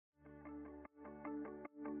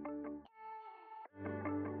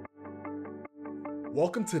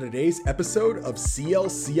Welcome to today's episode of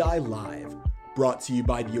CLCI Live, brought to you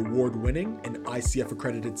by the award-winning and ICF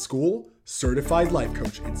accredited school, Certified Life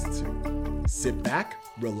Coach Institute. Sit back,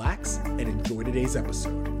 relax, and enjoy today's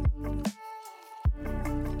episode.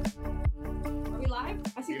 Are we live?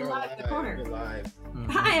 I see the live in the corner. We're live.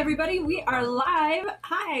 Mm-hmm. Hi, everybody. We are live.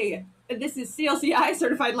 Hi. This is CLCI,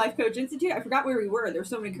 Certified Life Coach Institute. I forgot where we were. There's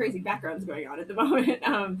so many crazy backgrounds going on at the moment.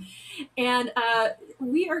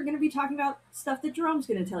 We are going to be talking about stuff that Jerome's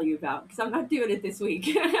going to tell you about because I'm not doing it this week.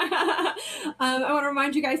 I want to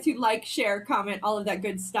remind you guys to like, share, comment, all of that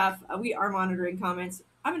good stuff. We are monitoring comments.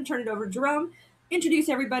 I'm going to turn it over to Jerome, introduce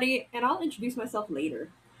everybody, and I'll introduce myself later.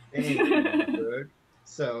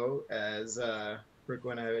 So, as Brooke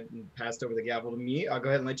went ahead and passed over the gavel to me, I'll go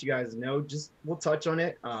ahead and let you guys know. We'll touch on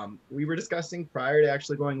it. We were discussing prior to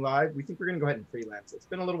actually going live. We think we're going to go ahead and freelance. It's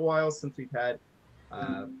been a little while since we've had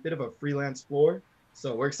a bit of a freelance floor.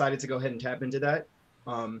 So we're excited to go ahead and tap into that.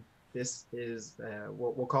 This is,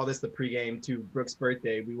 we'll call this the pregame to Brooke's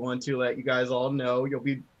birthday. We want to let you guys all know, you'll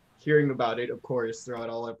be hearing about it, of course, throughout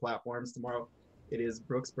all our platforms tomorrow. It is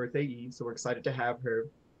Brooke's birthday eve, so we're excited to have her.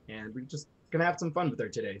 And we're just gonna have some fun with her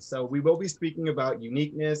today. So we will be speaking about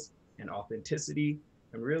uniqueness and authenticity,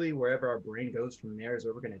 and really wherever our brain goes from there is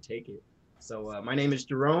where we're gonna take it. So my name is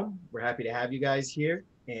Jerome. We're happy to have you guys here,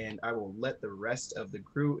 and I will let the rest of the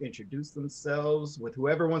crew introduce themselves with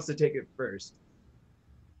whoever wants to take it first.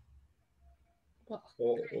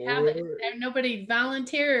 Well, and nobody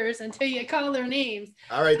volunteers until you call their names.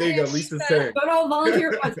 All right, there you go, Lisa's turn. Don't all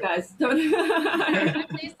volunteer at once, guys.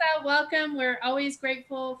 Lisa, welcome. We're always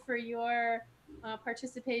grateful for your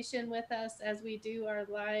participation with us as we do our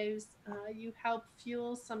lives. You help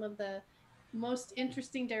fuel some of the most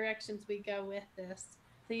interesting directions we go with this.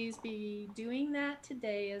 Please be doing that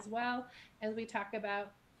today as well as we talk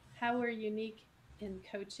about how we're unique in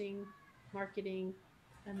coaching, marketing,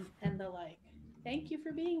 and the like. Thank you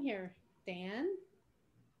for being here, Dan.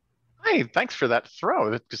 Hi, thanks for that throw.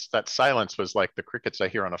 That silence was like the crickets I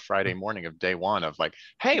hear on a Friday morning of day one of like,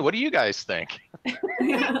 hey, what do you guys think?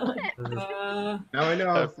 Now I know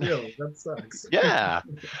how it feels. That sucks. Yeah.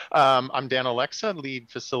 I'm Dan Alexa, lead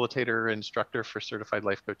facilitator, instructor for Certified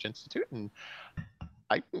Life Coach Institute. And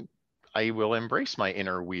I will embrace my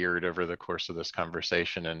inner weird over the course of this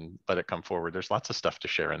conversation and let it come forward. There's lots of stuff to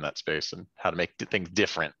share in that space and how to make things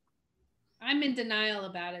different. I'm in denial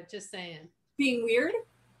about it, just saying. Being weird?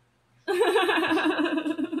 I'll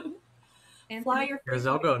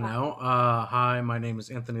go now. Hi, my name is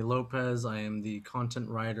Anthony Lopez. I am the content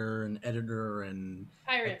writer and editor and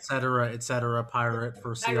et cetera, pirate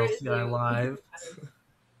for CLCI Live.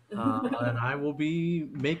 And I will be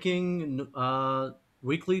making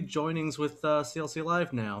weekly joinings with CLC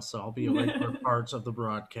Live now, so I'll be a regular part of the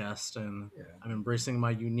broadcast, and I'm embracing my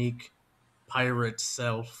unique pirate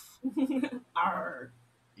self. Arr.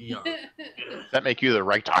 Does that make you the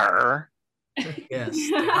right arr? Yes,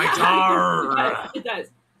 right arr. It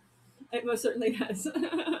does. It most certainly does.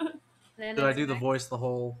 Did I do the voice the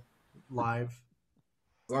whole live?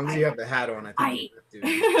 As long as you have the hat on, I think you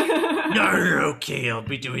have to. No, okay, I'll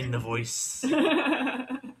be doing the voice.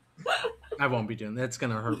 I won't be doing that. It's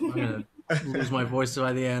gonna hurt. I'm gonna lose my voice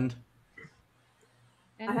by the end.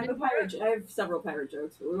 I have several pirate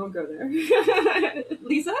jokes, but we won't go there.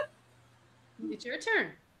 Lisa? It's your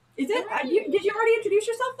turn. Is it? Did you already introduce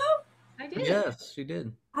yourself, though? I did. Yes, she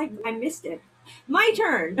did. I missed it. My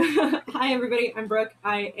turn. Hi, everybody. I'm Brooke.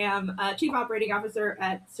 I am Chief Operating Officer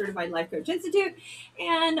at Certified Life Coach Institute,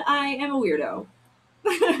 and I am a weirdo.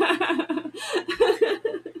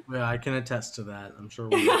 Yeah, I can attest to that. I'm sure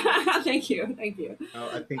Thank you. Oh,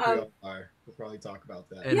 I think we all are. We'll probably talk about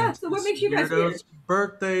that. And yeah, so what makes you guys weird?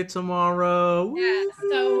 Birthday tomorrow. Yeah,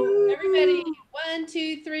 so everybody, 1,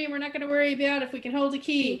 2, 3, and we're not going to worry about if we can hold a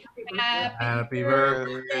key. Happy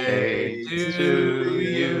birthday to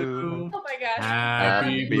you. Oh my gosh.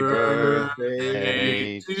 Happy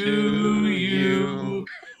birthday to you.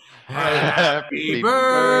 Happy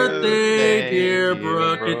birthday, dear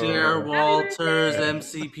Brooke Adair Walters,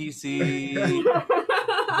 MCPC.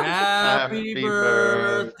 Happy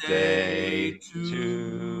birthday to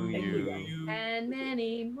you. And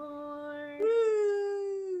many more.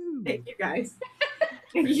 Thank you, guys.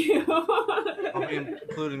 Thank you. I'll be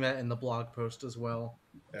including that in the blog post as well.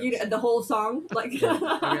 The whole song? Like.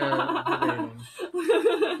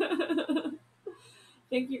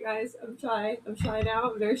 Thank you, guys. I'm shy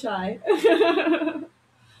now. I'm very shy.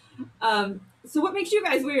 So what makes you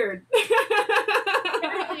guys weird?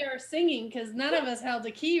 Apparently you're singing because none of us held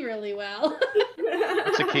a key really well.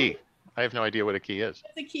 What's a key? I have no idea what a key is.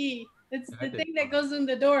 It's a key. It's the thing that goes in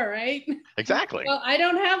the door, right? Exactly. Well, I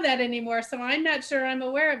don't have that anymore, so I'm not sure I'm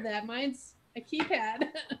aware of that. Mine's a keypad.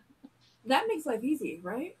 That makes life easy,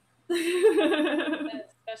 right?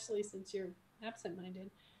 Especially since you're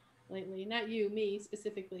absent-minded lately. Not you, me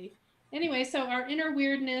specifically. Anyway, so our inner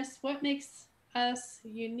weirdness, what makes us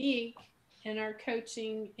unique in our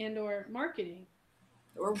coaching and or marketing?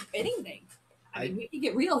 Or anything. I mean, we can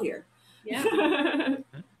get real here. Yeah.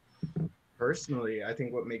 Personally, I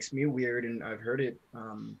think what makes me weird, and I've heard it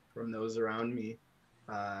from those around me,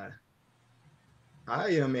 I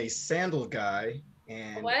am a sandal guy,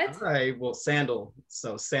 and sandal.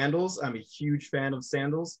 So sandals, I'm a huge fan of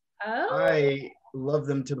sandals. Oh. I love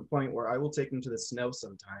them to the point where I will take them to the snow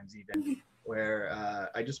sometimes, even where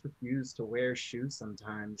I just refuse to wear shoes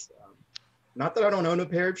sometimes. Not that I don't own a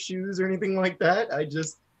pair of shoes or anything like that. I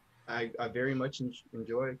very much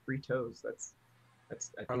enjoy free toes. That's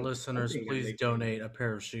our listeners, please donate a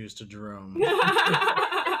pair of shoes to Jerome.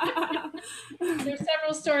 There's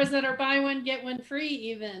several stores that are buy one get one free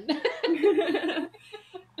even.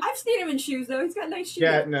 I've seen him in shoes though. He's got nice shoes.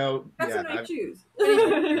 Yeah, no, that's some nice shoes.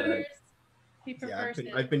 He prefers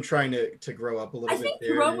it. I've been trying to grow up a little bit. I think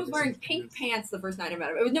Jerome was wearing pink pants the first night I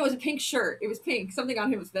met him. It was a pink shirt. It was pink. Something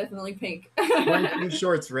on him was definitely pink. Wearing pink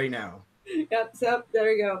shorts right now. Yep. So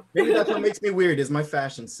there you go. Maybe that's what makes me weird is my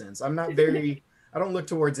fashion sense. I'm not very. I don't look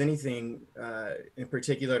towards anything in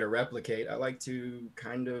particular to replicate. I like to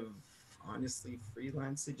kind of honestly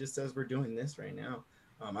freelance it just as we're doing this right now.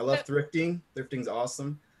 I love thrifting. Thrifting's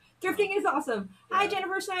awesome. Thrifting is awesome. Yeah. Hi,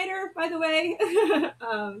 Jennifer Snyder, by the way.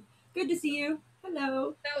 Good to see you.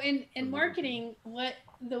 Hello. So in marketing, what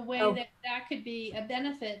the way that could be a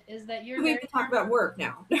benefit is that you're we have to talk about work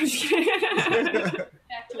now. Back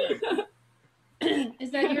to work.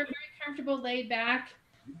 Is that you're very comfortable, laid back,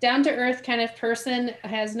 down to earth kind of person,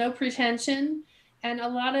 has no pretension, and a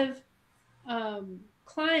lot of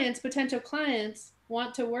potential clients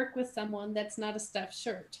want to work with someone that's not a stuffed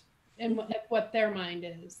shirt and what their mind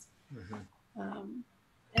is. Mm-hmm.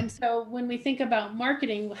 And so when we think about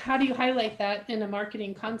marketing, how do you highlight that in a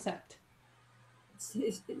marketing concept?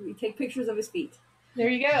 We take pictures of his feet. There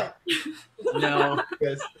you go. No,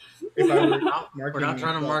 because if I we're not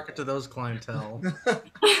trying to market to those clientele. Oh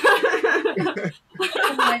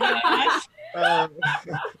my gosh.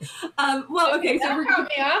 Well, okay, so we're going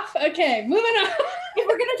off. Okay, moving on. If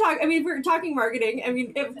we're gonna talk, I mean, if we're talking marketing, I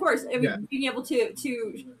mean, of course, I mean, being able to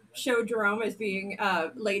show Jerome as being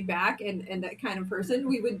laid back and that kind of person,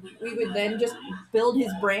 we would then just build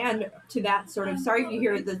his brand to that sort of. Sorry if you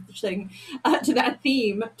hear the thing, to that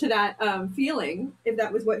theme, to that feeling, if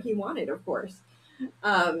that was what he wanted, of course.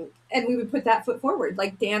 And we would put that foot forward,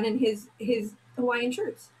 like Dan and his Hawaiian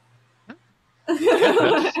shirts.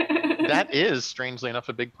 That is strangely enough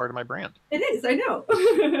a big part of my brand. It is, I know.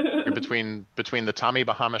 between the Tommy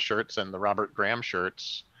Bahama shirts and the Robert Graham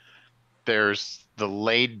shirts, there's the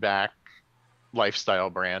laid back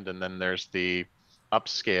lifestyle brand, and then there's the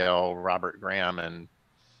upscale Robert Graham. And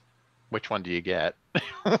which one do you get?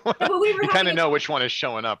 You kind of know which one is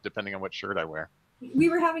showing up depending on what shirt I wear. We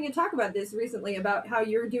were having a talk about this recently about how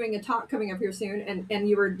you're doing a talk coming up here soon, and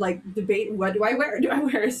you were like debating, what do I wear? Do I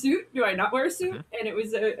wear a suit? Do I not wear a suit? Mm-hmm. And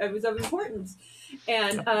it was of importance.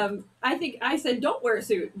 And I think I said, don't wear a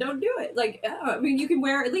suit. Don't do it. Like, I mean, you can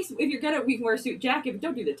wear, at least if you're gonna, we can wear a suit jacket, but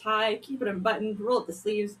don't do the tie. Keep it unbuttoned. Roll up the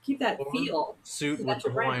sleeves. Keep that feel. Suit with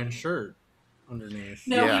the Hawaiian shirt underneath.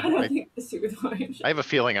 No, yeah, I don't think the suit with Hawaiian shirt. I have a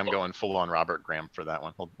feeling I'm going full on Robert Graham for that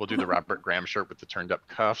one. We'll do the Robert Graham shirt with the turned up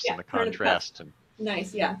cuffs and the contrast and.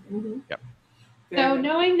 Nice, yeah. Mm-hmm. Yep. So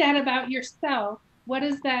knowing that about yourself, what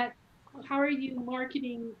is that? How are you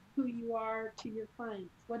marketing who you are to your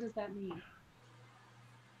clients? What does that mean?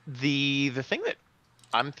 The thing that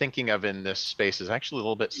I'm thinking of in this space is actually a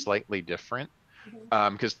little bit slightly different,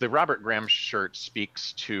 because the Robert Graham shirt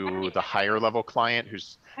speaks to the higher level client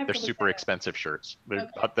they're super expensive shirts. Okay.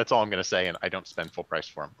 That's all I'm going to say, and I don't spend full price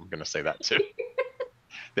for them. I'm going to say that too.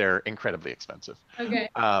 They're incredibly expensive. Okay.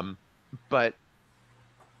 But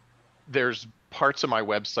there's parts of my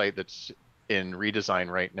website that's in redesign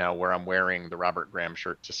right now where I'm wearing the Robert Graham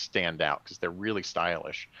shirt to stand out because they're really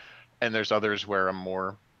stylish. And there's others where I'm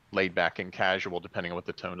more laid back and casual depending on what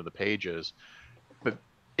the tone of the page is. But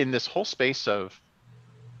in this whole space of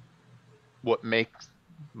what makes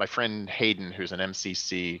my friend Hayden, who's an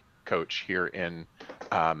MCC coach here in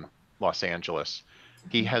Los Angeles,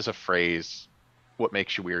 he has a phrase, what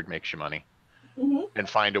makes you weird makes you money. Mm-hmm. And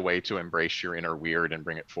find a way to embrace your inner weird and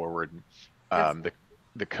bring it forward.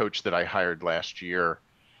 The coach that I hired last year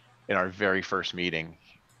in our very first meeting,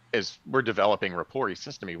 as we're developing rapport, he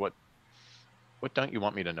says to me, what don't you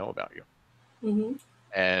want me to know about you? Mm-hmm.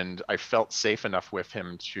 And I felt safe enough with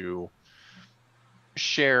him to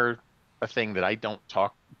share a thing that I don't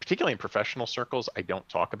talk, particularly in professional circles, I don't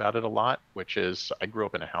talk about it a lot, which is I grew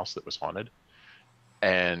up in a house that was haunted.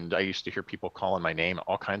 And I used to hear people calling my name,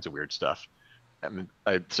 all kinds of weird stuff. And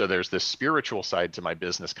so there's this spiritual side to my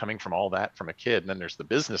business coming from all that from a kid. And then there's the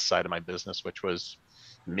business side of my business, which was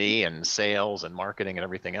me and sales and marketing and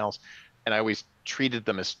everything else. And I always treated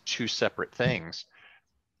them as two separate things.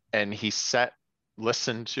 And he sat,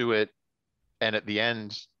 listened to it. And at the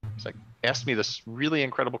end, he's like, asked me this really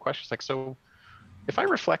incredible question. It's like, so if I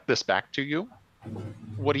reflect this back to you,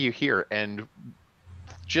 what do you hear? And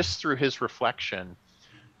just through his reflection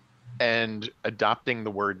and adopting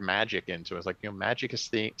the word magic into it, it's like, magic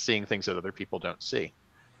is seeing things that other people don't see.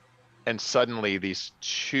 And suddenly these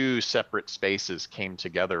two separate spaces came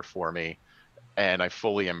together for me. And I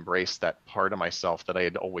fully embraced that part of myself that I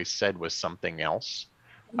had always said was something else.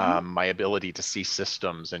 My ability to see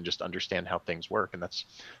systems and just understand how things work. And that's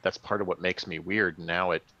part of what makes me weird.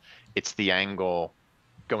 Now it's the angle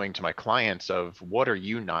going to my clients of what are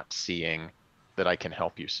you not seeing that I can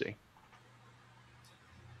help you see.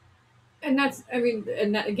 And that's,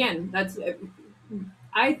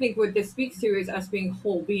 I think what this speaks to is us being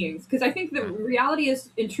whole beings. Because I think the reality is,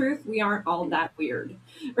 in truth, we aren't all that weird,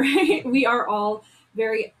 right? We are all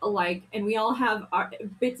very alike, and we all have our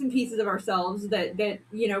bits and pieces of ourselves that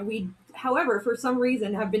we, however, for some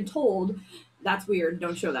reason have been told that's weird,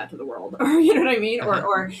 don't show that to the world, or you know what I mean,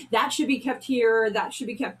 or that should be kept here, that should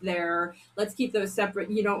be kept there, let's keep those separate,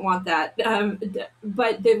 you don't want that.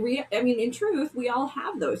 But in truth, we all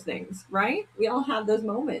have those things, right? We all have those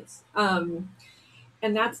moments, and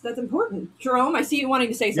that's important. Jerome, I see you wanting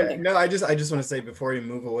to say something. Yeah, no, I just want to say, before we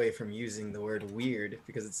move away from using the word weird,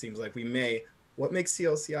 because it seems like we may, what makes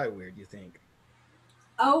CLCI weird, you think?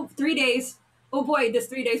 Oh, 3 days. Oh boy, does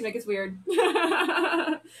 3 days make us weird.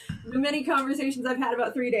 The many conversations I've had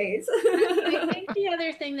about 3 days. I think the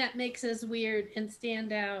other thing that makes us weird and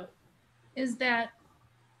stand out is that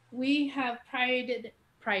we have prided,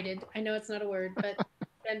 I know it's not a word, but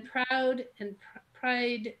been proud and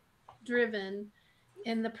pride driven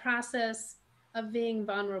in the process of being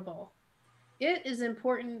vulnerable. It is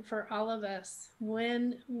important for all of us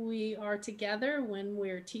when we are together, when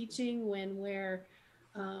we're teaching, when we're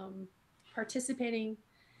participating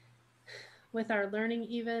with our learning,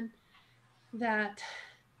 even that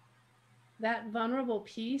vulnerable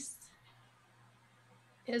piece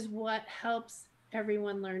is what helps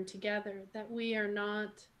everyone learn together, that we are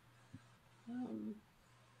not,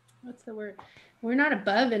 what's the word? We're not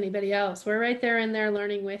above anybody else. We're right there in there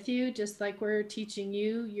learning with you, just like we're teaching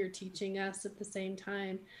you, you're teaching us at the same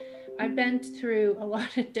time. I've been through a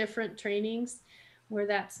lot of different trainings where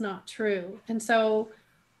that's not true. And so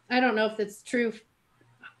I don't know if it's true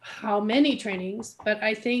how many trainings, but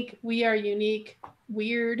I think we are unique,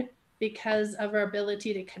 weird, because of our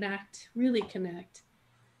ability to connect, really connect.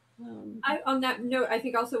 On that note, I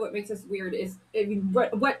think also what makes us weird is,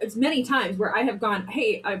 what it's many times where I have gone,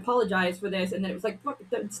 hey, I apologize for this, and then it was like,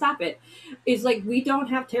 stop it. Is like, we don't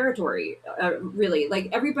have territory, really. Like,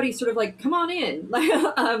 everybody's sort of like, come on in, like,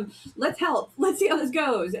 let's help, let's see how this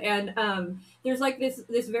goes. And there's like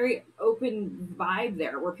this very open vibe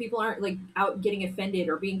there where people aren't like out getting offended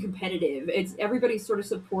or being competitive. It's everybody's sort of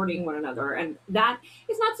supporting one another, and that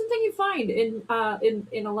is not something you find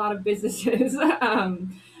in a lot of businesses.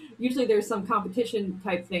 Usually there's some competition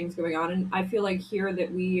type things going on, and I feel like here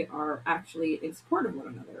that we are actually in support of one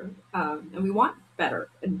another, and we want better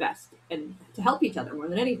and best and to help each other more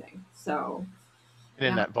than anything. So, and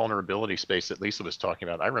in that vulnerability space that Lisa was talking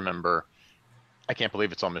about, I remember, I can't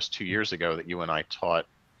believe it's almost 2 years ago that you and I taught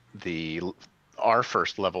our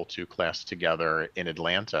first level 2 class together in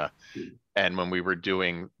Atlanta. And when we were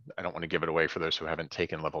doing, I don't want to give it away for those who haven't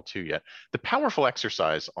taken level 2 yet, the powerful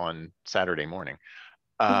exercise on Saturday morning.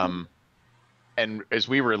 And as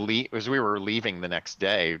we were leaving the next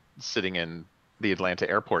day, sitting in the Atlanta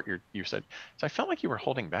airport, you said, so I felt like you were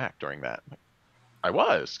holding back during that. I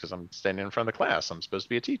was, because I'm standing in front of the class. I'm supposed to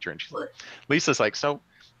be a teacher. And Lisa's like, so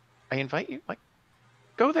I invite you, like,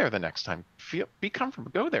 go there the next time. Be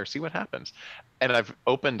comfortable. Go there. See what happens. And I've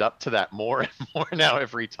opened up to that more and more now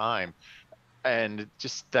every time. And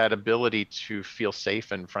just that ability to feel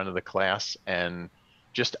safe in front of the class and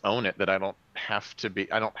just own it, that I don't have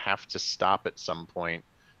to stop at some point.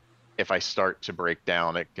 If I start to break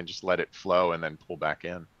down, I can just let it flow and then pull back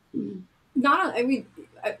in. Go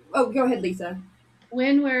ahead, Lisa.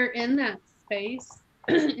 When we're in that space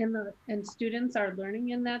and students are learning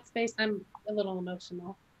in that space, I'm a little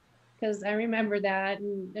emotional because I remember that,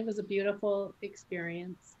 and it was a beautiful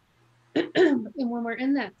experience. And when we're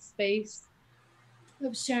in that space,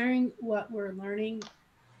 of sharing what we're learning.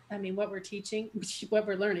 I mean, what we're teaching, what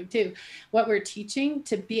we're learning too, what we're teaching,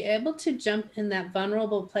 to be able to jump in that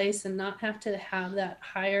vulnerable place and not have to have that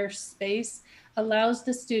higher space allows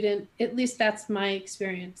the student, at least that's my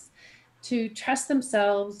experience, to trust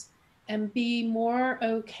themselves and be more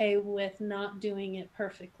okay with not doing it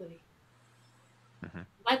perfectly. Mhm.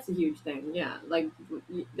 That's a huge thing. Yeah. Like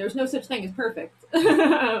there's no such thing as perfect.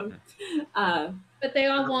 But they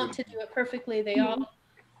all want to do it perfectly. They all,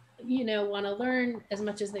 want to learn as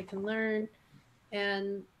much as they can learn.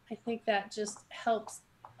 And I think that just helps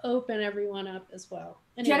open everyone up as well.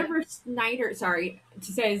 Anyway. Jennifer Snyder, sorry,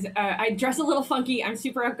 says, I dress a little funky. I'm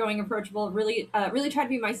super outgoing, approachable, really try to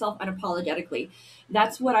be myself unapologetically.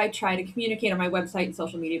 That's what I try to communicate on my website and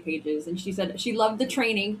social media pages. And she said she loved the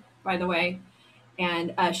training, by the way,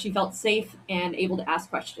 and she felt safe and able to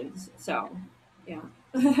ask questions. So, yeah,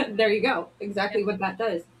 there you go. Exactly what that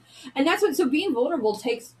does. And that's what, so being vulnerable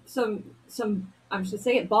takes some I should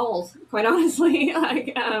say it, balls, quite honestly,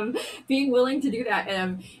 like being willing to do that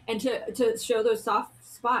and to show those soft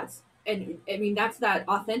spots. And I mean, that's that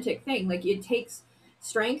authentic thing. Like it takes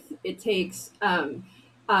strength, it takes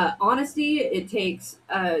honesty, it takes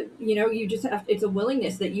you just have, it's a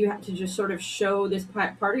willingness that you have to just sort of show this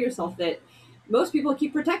part of yourself that most people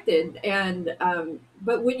keep protected. And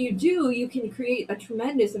but when you do, you can create a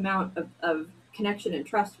tremendous amount of connection and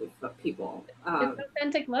trust with people. It's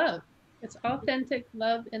authentic love. It's authentic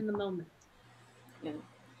love in the moment. Yeah.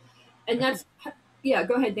 And that's, yeah,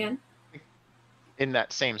 go ahead, Dan. In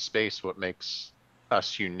that same space, what makes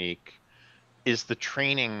us unique is the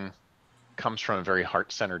training comes from a very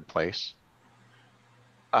heart-centered place.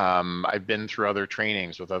 I've been through other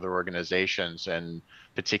trainings with other organizations, and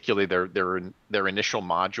particularly their initial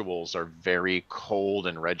modules are very cold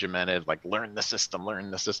and regimented, like learn the system,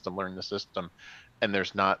 learn the system, learn the system. And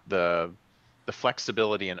there's not the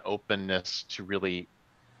flexibility and openness to really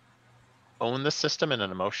own the system in an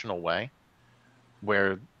emotional way,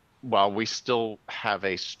 where while we still have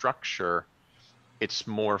a structure, it's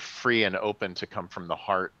more free and open to come from the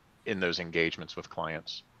heart in those engagements with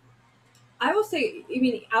clients. I will say, I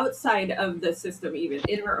mean, outside of the system, even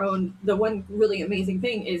in our own, the one really amazing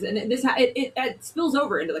thing is, and this it spills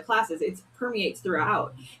over into the classes. It permeates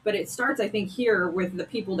throughout, but it starts, I think, here with the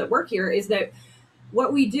people that work here. Is that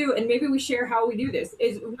what we do, and maybe we share how we do this.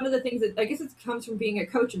 Is one of the things that I guess it comes from being a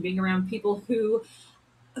coach and being around people who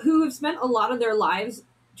have spent a lot of their lives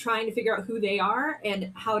trying to figure out who they are and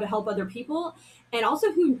how to help other people, and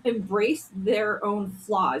also who embrace their own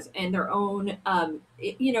flaws and their own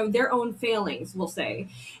their own failings, we'll say,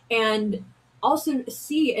 and also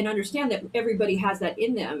see and understand that everybody has that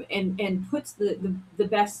in them, and puts the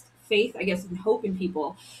best faith, I guess, and hope in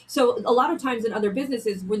people. So a lot of times in other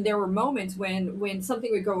businesses, when there were moments when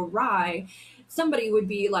something would go awry, somebody would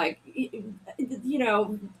be like,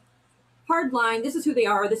 hard line, this is who they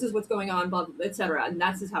are, this is what's going on, blah, blah, etc. And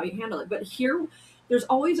that's just how you handle it. But here, there's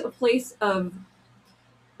always a place of,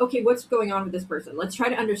 okay, what's going on with this person? Let's try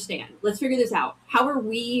to understand. Let's figure this out. How are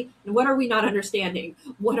we, and what are we not understanding?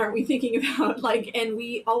 What aren't we thinking about? And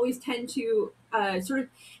we always tend to sort of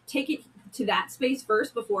take it to that space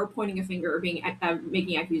first before pointing a finger or being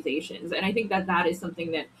making accusations. And I think that is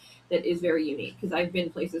something that is very unique, because I've been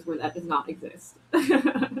places where that does not exist.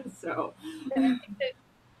 So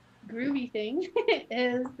groovy thing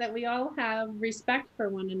is that we all have respect for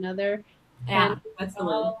one another, and that's we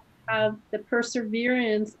all have the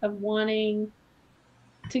perseverance of wanting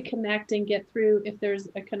to connect and get through if there's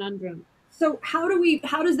a conundrum. So how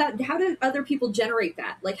do other people generate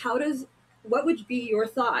that? Like, what would be your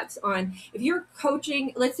thoughts on, if you're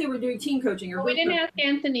coaching, let's say we're doing team coaching, or we didn't ask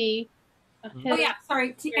Anthony. Oh yeah,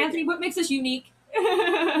 sorry, Anthony, what makes us unique?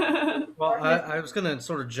 Well, I was going to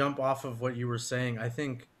sort of jump off of what you were saying. I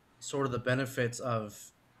think sort of the benefits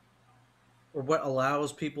of, or what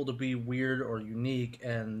allows people to be weird or unique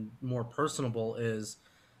and more personable, is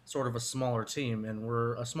sort of a smaller team. And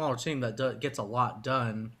we're a smaller team that gets a lot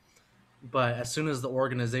done. But as soon as the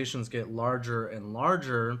organizations get larger and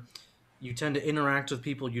larger, you tend to interact with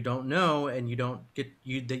people you don't know, and you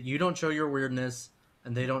don't show your weirdness,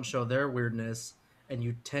 and they don't show their weirdness, and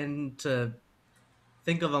you tend to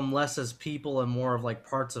think of them less as people and more of like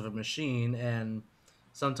parts of a machine. And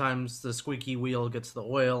sometimes the squeaky wheel gets the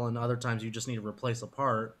oil, and other times you just need to replace a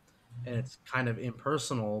part, and it's kind of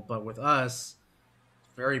impersonal. But with us, it's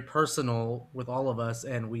very personal with all of us,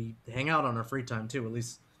 and we hang out on our free time too, at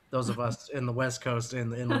least those of us in the West Coast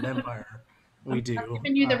and the Inland Empire. We do. I'm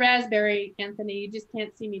giving you the raspberry, Anthony. You just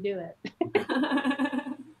can't see me do it.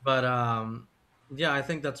 But yeah, I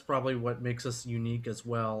think that's probably what makes us unique, as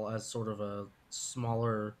well as sort of a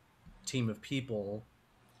smaller team of people.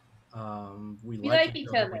 we like each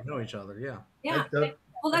other. We know each other. Yeah. Yeah.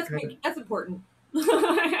 Well, that's important.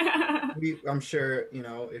 I'm sure, you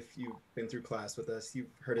know, if you've been through class with us, you've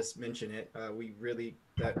heard us mention it. We really,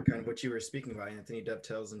 that kind of what you were speaking about, Anthony,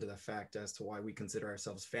 dovetails into the fact as to why we consider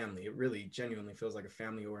ourselves family. It really genuinely feels like a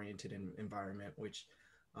family-oriented environment, which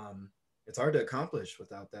it's hard to accomplish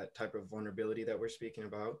without that type of vulnerability that we're speaking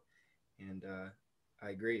about. And I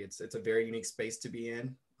agree, it's a very unique space to be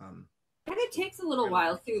in. And it takes a little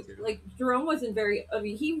while too. Like Jerome wasn't very. I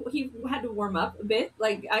mean, he had to warm up a bit.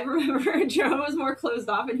 Like I remember Jerome was more closed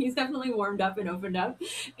off, and he's definitely warmed up and opened up.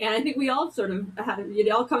 And I think we all sort of had.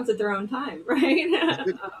 It all comes at their own time, right?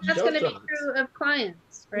 That's going to be true of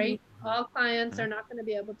clients, right? Mm-hmm. All clients are not going to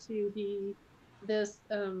be able to be this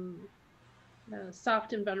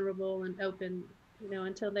soft and vulnerable and open, you know,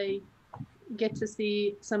 until they get to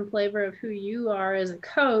see some flavor of who you are as a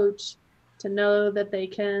coach, to know that they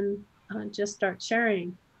can just start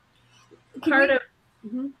sharing. I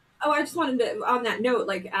just wanted to, on that note,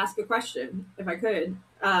 like ask a question if I could,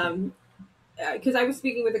 because I was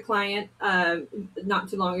speaking with a client not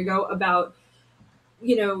too long ago about,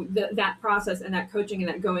 you know, that process and that coaching and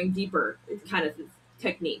that going deeper kind of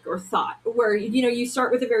technique or thought, where, you know, you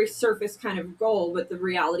start with a very surface kind of goal, but the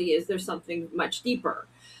reality is there's something much deeper.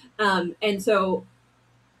 And so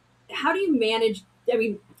how do you manage, I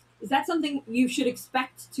mean, is that something you should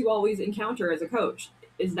expect to always encounter as a coach?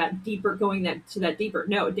 Is that deeper, going to that deeper?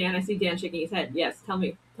 No, Dan, I see Dan shaking his head. Yes, tell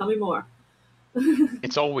me more.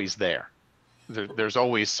 It's always there. There's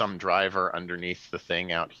always some driver underneath the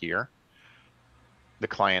thing out here. The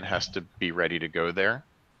client has to be ready to go there.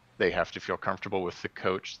 They have to feel comfortable with the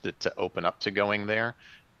coach to open up to going there.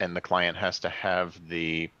 And the client has to have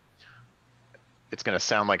it's going to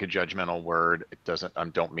sound like a judgmental word. It doesn't, I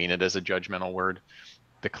don't mean it as a judgmental word.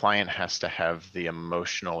 The client has to have the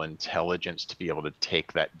emotional intelligence to be able to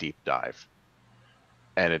take that deep dive.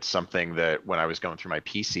 And it's something that when I was going through my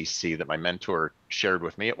PCC that my mentor shared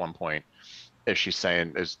with me at one point, as she's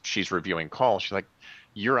saying, as she's reviewing calls, she's like,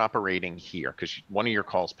 you're operating here because one of your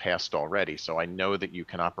calls passed already. So I know that you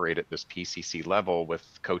can operate at this PCC level with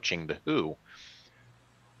coaching the who.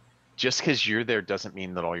 Just because you're there doesn't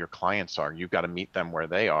mean that all your clients are. You've got to meet them where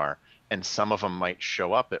they are. And some of them might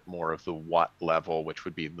show up at more of the what level, which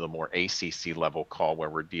would be the more ACC level call where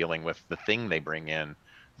we're dealing with the thing they bring in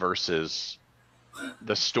versus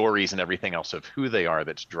the stories and everything else of who they are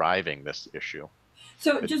that's driving this issue.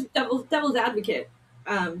 So just devil's advocate,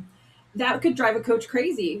 that could drive a coach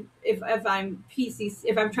crazy if I'm PCC,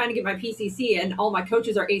 if I'm trying to get my PCC and all my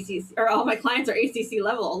coaches are ACC or all my clients are ACC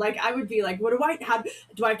level. Like I would be like, what do I have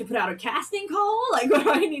to put out a casting call? Like what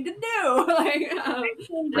do I need to do? Like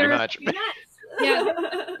pretty much. Yeah,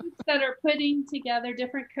 that are putting together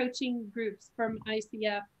different coaching groups from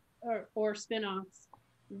ICF or spinoffs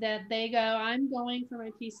that they go, I'm going for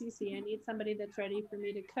my PCC. I need somebody that's ready for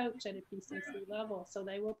me to coach at a PCC level. So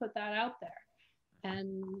they will put that out there.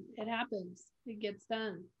 And it happens. It gets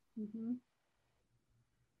done. Mm-hmm.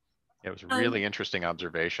 It was a really interesting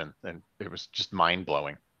observation, and it was just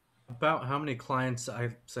mind-blowing. About how many clients,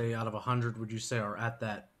 I'd say out of 100, would you say are at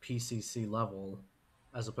that PCC level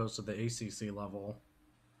as opposed to the ACC level?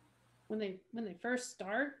 When they first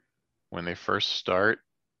start? When they first start,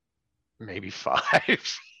 maybe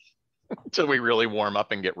 5 until we really warm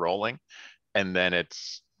up and get rolling. And then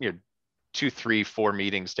it's 2, 3, 4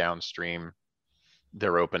 meetings downstream,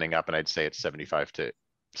 they're opening up, and I'd say it's 75%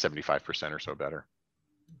 or so better.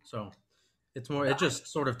 So it's more, it just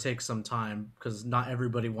sort of takes some time because not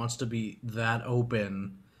everybody wants to be that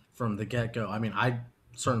open from the get-go. I mean, I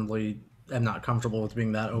certainly am not comfortable with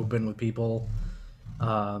being that open with people.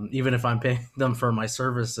 Even if I'm paying them for my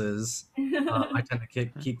services, I tend to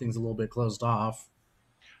keep things a little bit closed off.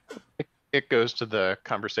 It goes to the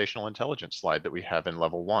conversational intelligence slide that we have in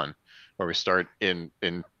level 1, where we start in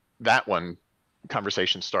that one.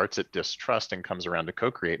 Conversation starts at distrust and comes around to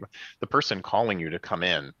co-create. The person calling you to come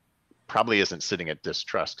in probably isn't sitting at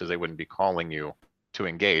distrust because they wouldn't be calling you to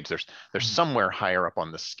engage. There's somewhere higher up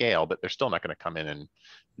on the scale, but they're still not going to come in and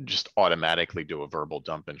just automatically do a verbal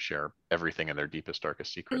dump and share everything in their deepest,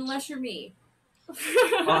 darkest secrets. Unless you're me.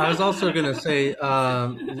 Well, I was also going to say,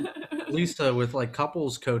 Lisa, with like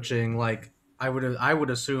couples coaching, like I would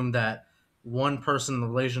assume that one person in the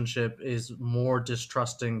relationship is more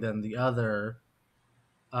distrusting than the other.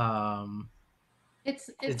 Do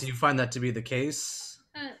you find that to be the case?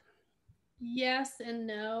 Yes and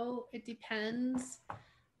no. It depends.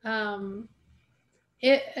 A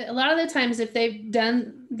lot of the times, if they've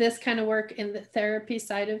done this kind of work in the therapy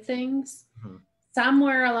side of things,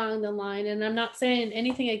 somewhere along the line, and I'm not saying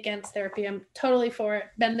anything against therapy, I'm totally for it.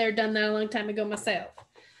 Been there, done that a long time ago myself.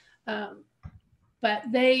 But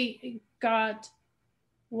they got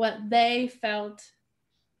what they felt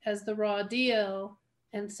as the raw deal.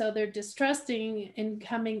 And so they're distrusting in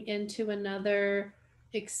coming into another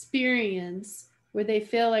experience where they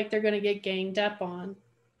feel like they're going to get ganged up on.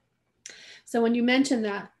 So when you mention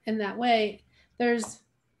that in that way, there's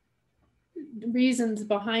reasons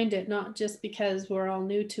behind it, not just because we're all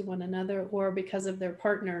new to one another or because of their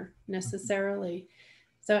partner necessarily.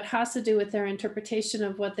 So it has to do with their interpretation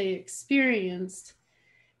of what they experienced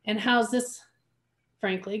and how's this,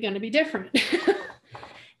 frankly, going to be different.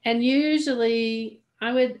 And usually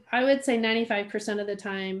I would say 95% of the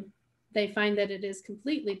time they find that it is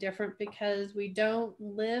completely different because we don't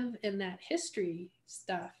live in that history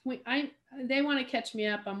stuff. They want to catch me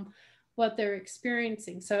up on what they're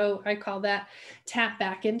experiencing. So I call that tap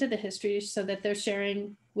back into the history so that they're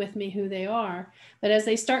sharing with me who they are. But as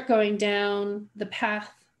they start going down the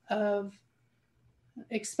path of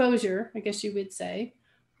exposure, I guess you would say,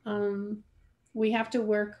 we have to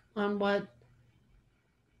work on what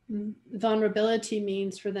vulnerability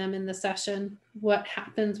means for them in the session, what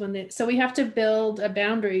happens when they, so we have to build a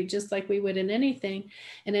boundary just like we would in anything.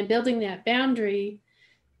 And in building that boundary,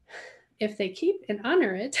 if they keep and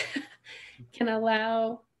honor it, can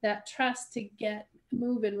allow that trust to get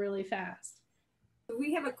moving really fast.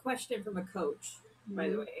 We have a question from a coach, by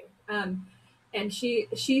the way. And she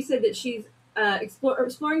said that she's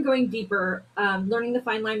exploring going deeper, learning the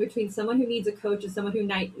fine line between someone who needs a coach and someone who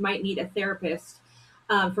might need a therapist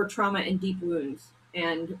for trauma and deep wounds.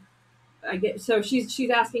 And I get, so she's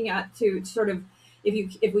asking to sort of,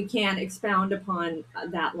 if we can expound upon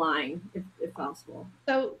that line, if possible.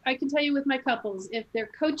 So I can tell you with my couples, if they're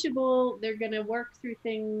coachable, they're going to work through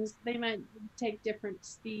things. They might take different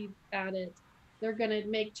speeds at it. They're going to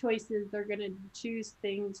make choices. They're going to choose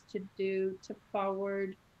things to do to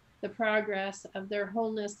forward the progress of their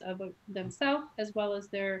wholeness of themselves as well as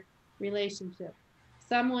their relationship.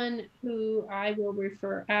 Someone who I will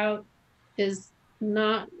refer out is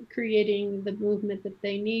not creating the movement that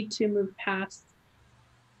they need to move past,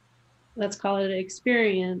 let's call it an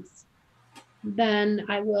experience, then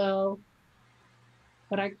I will,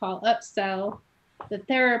 what I call upsell the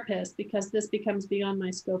therapist, because this becomes beyond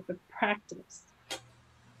my scope of practice.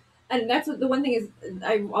 And that's the one thing is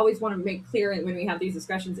I always want to make clear when we have these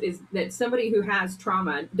discussions is that somebody who has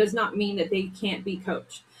trauma does not mean that they can't be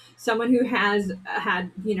coached. Someone who has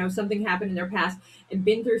had, something happen in their past and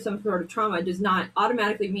been through some sort of trauma does not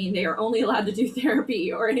automatically mean they are only allowed to do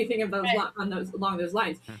therapy or anything of those along those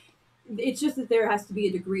lines. It's just that there has to be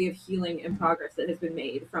a degree of healing and progress that has been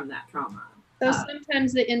made from that trauma. So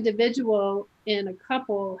sometimes the individual in a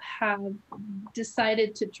couple have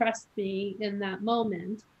decided to trust me in that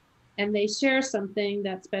moment, and they share something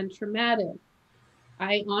that's been traumatic.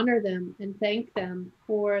 I honor them and thank them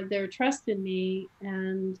for their trust in me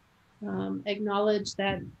and acknowledge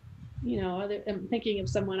that, I'm thinking of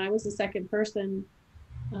someone, I was the second person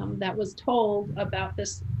that was told about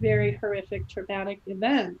this very horrific traumatic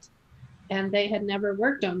event, and they had never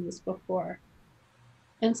worked on this before.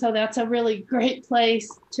 And so that's a really great place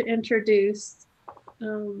to introduce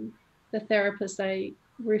the therapist I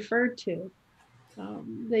referred to.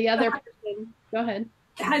 The other person, go ahead.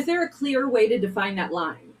 Has there a clear way to define that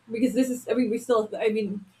line? Because this is, is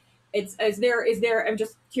there, I'm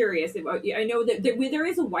just curious. I know that there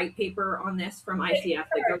is a white paper on this from ICF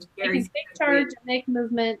that goes very. They can take charge and make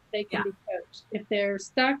movement, they can be coached. If they're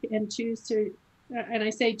stuck and choose to, and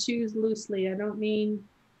I say choose loosely, I don't mean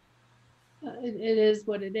it is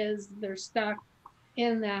what it is, they're stuck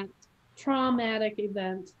in that traumatic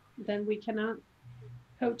event, then we cannot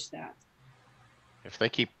coach that. If they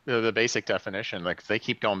keep the basic definition, like if they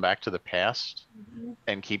keep going back to the past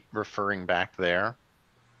and keep referring back there,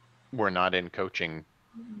 we're not in coaching,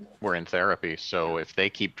 we're in therapy. So if they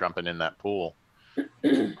keep jumping in that pool,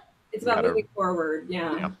 it's about moving forward.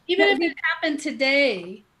 Yeah. Even if it happened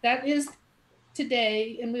today, that is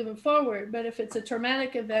today and moving forward. But if it's a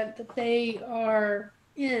traumatic event that they are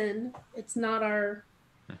in, it's not our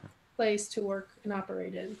place to work and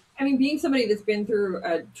operate in. I mean, being somebody that's been through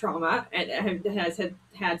a trauma and has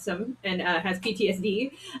had some and has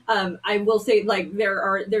PTSD, I will say, like, there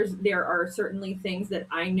are certainly things that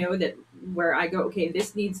I know that where I go, okay,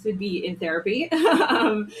 this needs to be in therapy,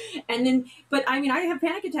 and then, but I mean, I have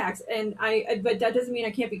panic attacks, and but that doesn't mean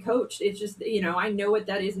I can't be coached. It's just, I know what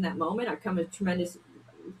that is in that moment. I've come a tremendous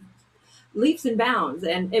leaps and bounds,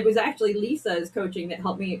 and it was actually Lisa's coaching that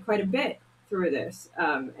helped me quite a bit through this,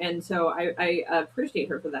 and so I appreciate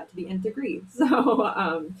her for that to the nth degree.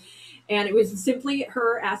 So and it was simply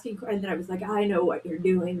her asking, and then I was like, I know what you're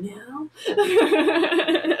doing now.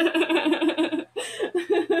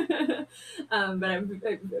 But I'm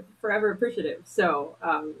forever appreciative. So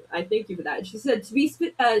I thank you for that. She said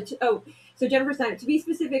so Jennifer said, to be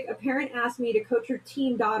specific, a parent asked me to coach her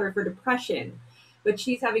teen daughter for depression, but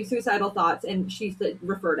she's having suicidal thoughts and she's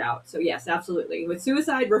referred out. So yes, absolutely. With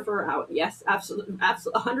suicide, refer out. Yes, absolutely.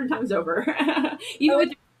 100 times over. Even with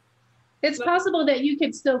it's possible that you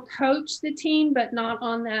could still coach the teen, but not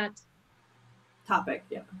on that topic.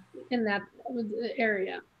 Yeah. In that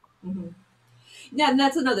area. Mm-hmm. Yeah, and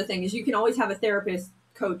that's another thing is you can always have a therapist,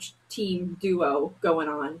 coach, team, duo going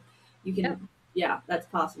on. You can, yeah, that's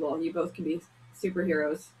possible. You both can be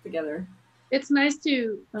superheroes together. It's nice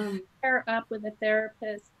to pair up with a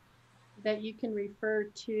therapist that you can refer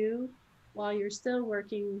to while you're still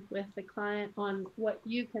working with the client on what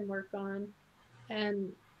you can work on,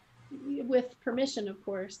 and with permission, of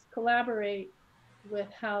course, collaborate with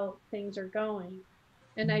how things are going.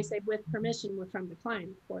 And I say with permission from the client,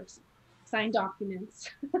 of course, sign documents.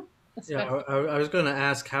 Yeah, I was going to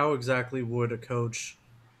ask, how exactly would a coach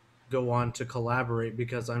go on to collaborate?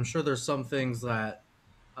 Because I'm sure there's some things that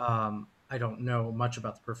I don't know much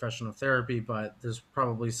about the profession of therapy, but there's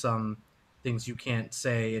probably some things you can't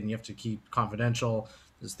say and you have to keep confidential.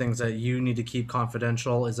 There's things that you need to keep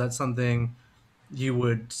confidential. Is that something you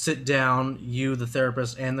would sit down, you, the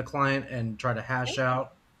therapist, and the client, and try to hash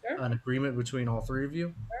out an agreement between all three of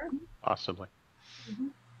you? Possibly. Mm-hmm.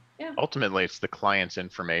 Yeah. Ultimately, it's the client's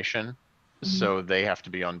information, mm-hmm. so they have to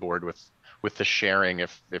be on board with the sharing.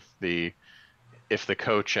 If the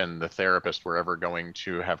coach and the therapist were ever going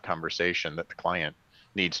to have conversation, that the client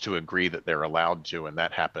needs to agree that they're allowed to, and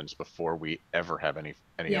that happens before we ever have any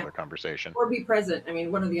other conversation. Or be present. I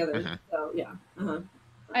mean, one or the other. Mm-hmm. So yeah. Uh-huh.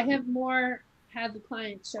 I have more had the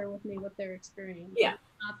client share with me what their experience. Yeah.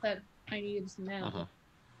 Not that I needed to know, uh-huh.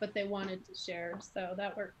 but they wanted to share, so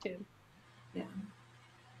that worked too. Yeah.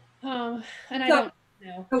 And I don't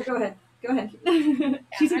know. Oh, go ahead.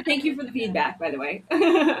 She said thank you for the feedback, by the way.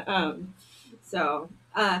 So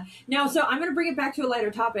I'm going to bring it back to a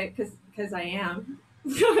lighter topic because I am.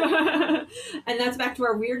 And that's back to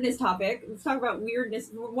our weirdness topic. Let's talk about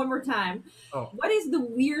weirdness one more time. Oh. What is the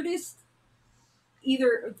weirdest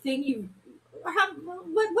thing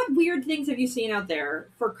what weird things have you seen out there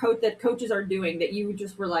for that coaches are doing that you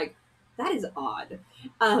just were like, that is odd?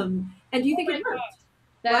 And do you think it works?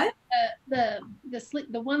 That, the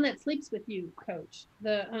one that sleeps with you, coach.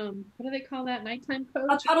 The what do they call that? Nighttime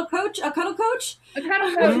coach? A cuddle coach? A cuddle coach? A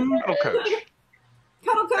cuddle coach. Cuddle coach.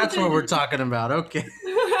 Cuddle coach. That's what we're talking about. Okay.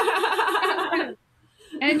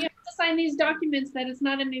 And you have to sign these documents that it's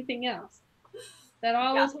not anything else. That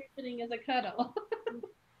all is happening is a cuddle.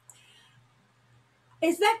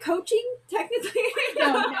 Is that coaching, technically?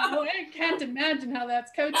 No, I can't imagine how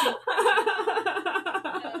that's coaching.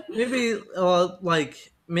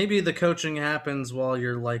 Maybe the coaching happens while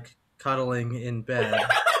you're like cuddling in bed.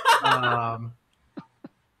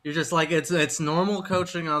 You're just like, it's normal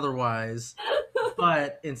coaching otherwise,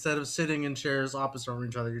 but instead of sitting in chairs opposite from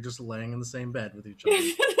each other, you're just laying in the same bed with each other.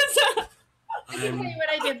 I can tell you what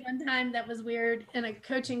I did one time that was weird in a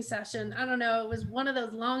coaching session. I don't know. It was one of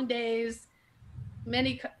those long days.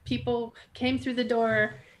 Many people came through the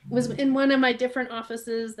door. It was in one of my different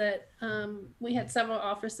offices that we had several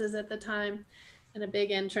offices at the time and a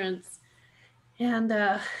big entrance. And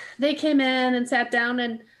they came in and sat down,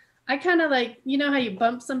 and I kind of like, you know how you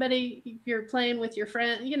bump somebody if you're playing with your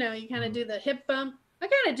friend, you know, you kind of do the hip bump. I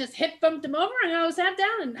kind of just hip bumped them over and I was sat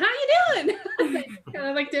down and how you doing? They kind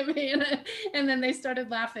of looked at me and then they started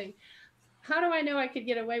laughing. How do I know I could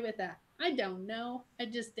get away with that? I don't know. I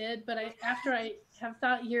just did. But after I have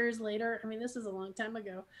thought years later, I mean, this is a long time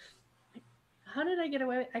ago. How did I get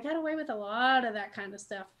away? I got away with a lot of that kind of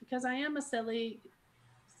stuff because I am a silly,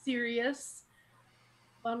 serious,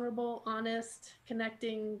 vulnerable, honest,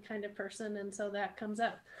 connecting kind of person. And so that comes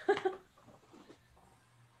up.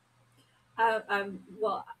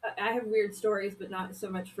 Well, I have weird stories, but not so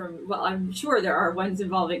much I'm sure there are ones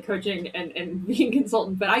involving coaching and being a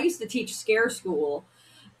consultant, but I used to teach scare school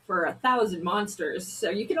for 1,000 monsters. So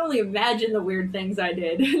you can only imagine the weird things I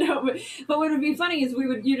did. But what would be funny is we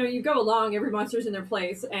would, you go along, every monster's in their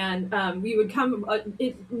place, and we would come,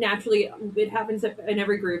 it happens in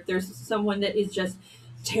every group. There's someone that is just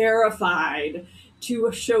terrified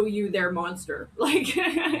to show you their monster. Like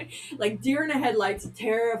deer in the headlights,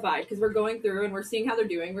 terrified, because we're going through and we're seeing how they're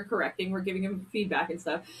doing, we're correcting, we're giving them feedback and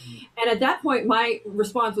stuff. And at that point, my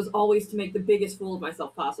response was always to make the biggest fool of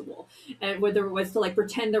myself possible. And whether it was to like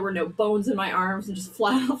pretend there were no bones in my arms and just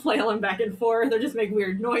flailing back and forth, or just make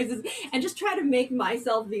weird noises, and just try to make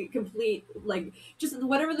myself the complete, like, just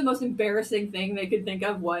whatever the most embarrassing thing they could think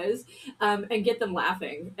of was, and get them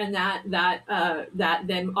laughing. And that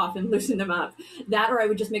then often loosened them up. That, or I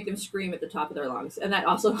would just make them scream at the top of their lungs, and that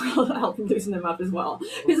also helped loosen them up as well.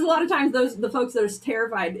 Because a lot of times the folks that are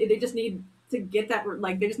terrified, they just need to get that,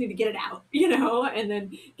 like, they just need to get it out, and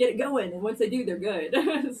then get it going. And once they do, they're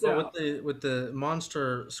good. So well, with the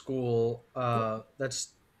monster school, that's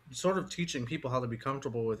sort of teaching people how to be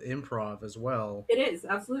comfortable with improv as well. It is,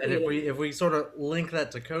 absolutely. And if we sort of link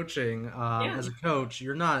that to coaching, as a coach,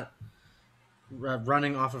 you're not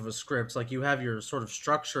running off of a script. Like, you have your sort of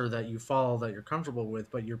structure that you follow that you're comfortable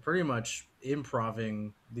with, but you're pretty much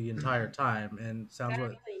improving the entire time. And sounds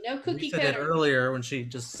exactly. what No cookie Lisa did earlier when she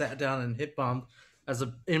just sat down and hip bumped as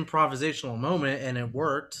an improvisational moment, and it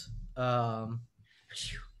worked. And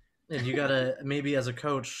you gotta, maybe as a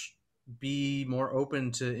coach, be more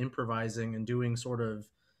open to improvising and doing sort of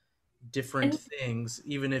different things,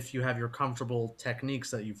 even if you have your comfortable techniques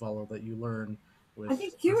that you follow, that you learn with. I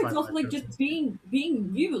think too, it's also like just being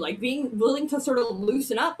you, like being willing to sort of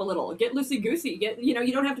loosen up a little, get loosey goosey, you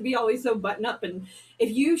don't have to be always so button up. And if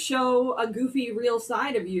you show a goofy real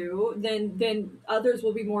side of you, then others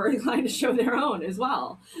will be more inclined to show their own as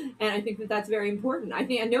well. And I think that that's very important. I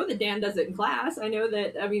know that Dan does it in class. I know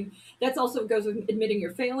that, that's also goes with admitting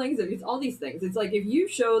your failings, and it's all these things. It's like, if you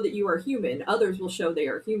show that you are human, others will show they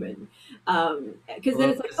are human. Because then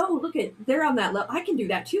it's like, oh, look at, they're on that level, I can do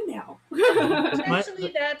that too now.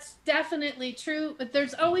 Actually, that's definitely true, but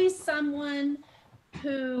there's always someone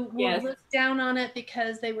who will look down on it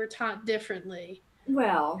because they were taught differently.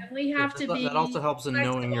 Well, and we have to be. That also helps in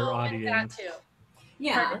knowing your audience. That too.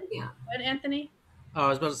 Yeah. What, Anthony? Oh, I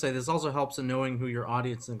was about to say, this also helps in knowing who your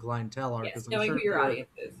audience and clientele are. Yes, knowing who your audience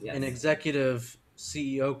is. Yes. An executive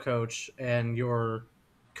CEO coach, and you're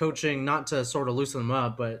coaching not to sort of loosen them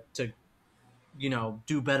up, but to,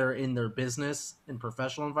 do better in their business and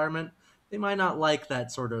professional environment. They might not like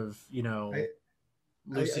that sort of,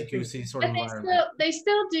 loosey-goosey sort of environment. They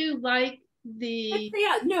still do like the...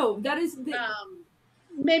 Yeah, no, that is...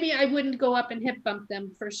 maybe I wouldn't go up and hip bump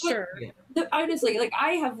them for sure. Honestly, like,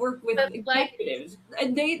 I have worked with executives,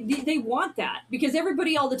 and they want that, because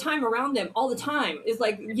everybody all the time around them all the time is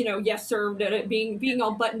like, yes sir, being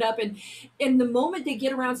all buttoned up, and the moment they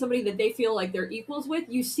get around somebody that they feel like they're equals with,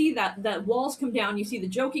 you see that walls come down, you see the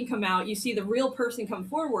joking come out, you see the real person come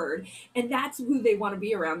forward, and that's who they want to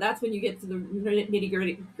be around. That's when you get to the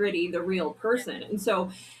nitty gritty, the real person. And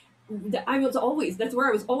so that's where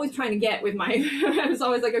I was always trying to get with my, I was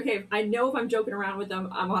always like, okay, I know if I'm joking around with them,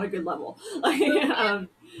 I'm on a good level.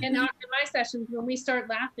 In my sessions, when we start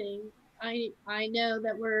laughing, I know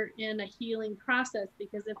that we're in a healing process,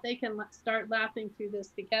 because if they can start laughing through this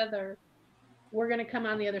together, we're going to come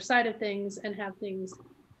on the other side of things and have things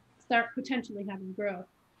start potentially having growth.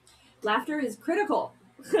 Laughter is critical.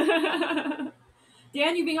 Dan,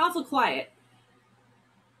 you're being awful quiet.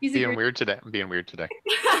 I'm being weird today.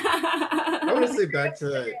 I want to say back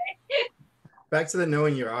to the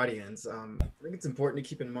knowing your audience. I think it's important to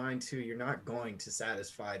keep in mind too, you're not going to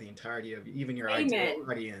satisfy the entirety of even your ideal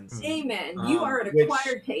audience. Amen. You are an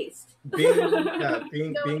acquired taste.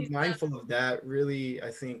 Being mindful of that really, I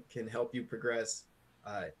think, can help you progress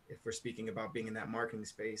if we're speaking about being in that marketing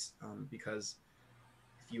space, because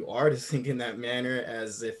if you are to think in that manner,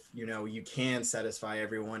 as if you can satisfy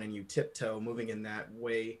everyone, and you tiptoe moving in that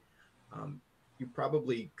way, you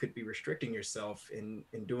probably could be restricting yourself in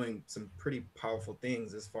doing some pretty powerful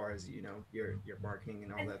things as far as your marketing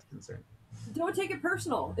and all that's concerned. Don't take it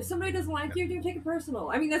personal. If somebody doesn't like you, don't take it personal.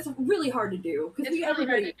 I mean, that's really hard to do, because it's really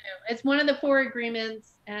hard to do. It's one of the 4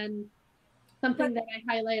 agreements, and something that I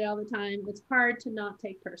highlight all the time. It's hard to not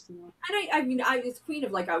take personal. And I was queen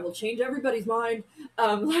of, like, I will change everybody's mind.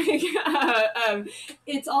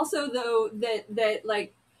 It's also, though, that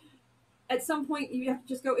like, at some point you have to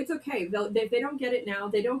just go, it's okay. If they don't get it now,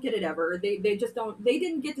 they don't get it ever. They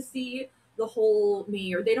didn't get to see the whole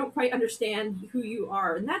me, or they don't quite understand who you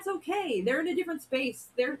are, and that's okay. They're in a different space.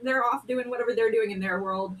 They're off doing whatever they're doing in their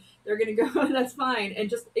world. They're gonna go, that's fine, and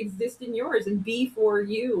just exist in yours and be for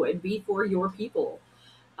you and be for your people.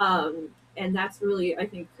 And that's really, I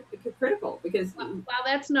think, critical, because while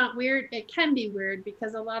that's not weird, it can be weird,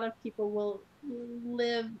 because a lot of people will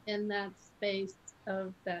live in that space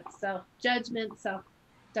of that self-judgment,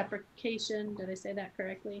 self-deprecation. Did I say that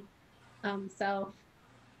correctly? self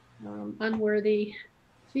unworthy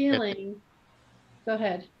feeling. Go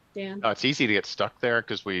ahead, Dan. It's easy to get stuck there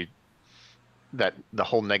because that the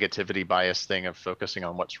whole negativity bias thing of focusing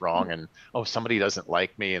on what's wrong and, oh, somebody doesn't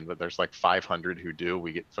like me, and there's like 500 who do.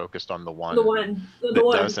 We get focused on the one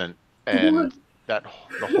that doesn't. And the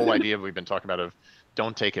whole idea we've been talking about of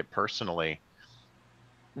don't take it personally.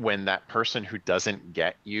 When that person who doesn't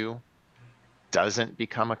get you doesn't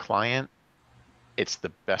become a client, it's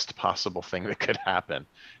the best possible thing that could happen.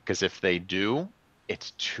 Because if they do,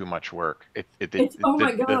 it's too much work. Oh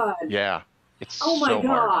my God. Yeah. It's oh my so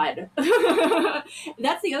God.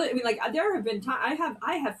 That's the other, I mean, like there have been times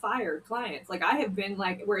I have fired clients. Like I have been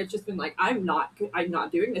like, where it's just been like, I'm not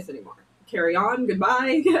doing this anymore. Carry on,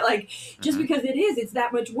 goodbye. Like, just because it's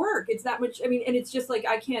that much work. It's that much, I mean, and it's just like,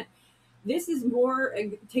 I can't, this is more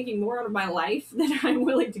taking more out of my life than I'm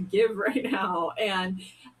willing to give right now. And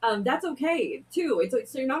that's okay too. It's like,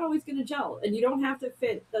 so you're not always going to gel, and you don't have to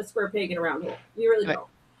fit a square peg in a round hole. You really don't.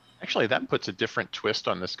 Actually, that puts a different twist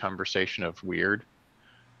on this conversation of weird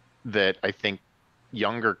that I think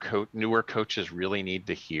newer coaches really need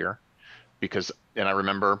to hear. Because, and I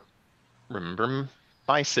remember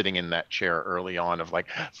my sitting in that chair early on of like,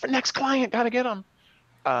 for next client, gotta get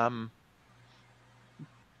them.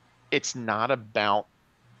 It's not about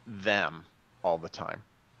them all the time.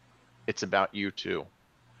 It's about you too.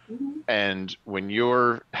 And when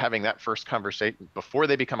you're having that first conversation before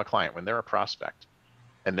they become a client, when they're a prospect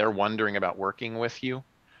and they're wondering about working with you,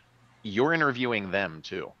 you're interviewing them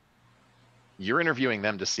too. You're interviewing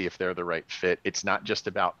them to see if they're the right fit. It's not just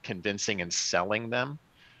about convincing and selling them,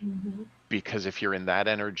 because if you're in that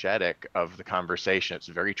energetic of the conversation, it's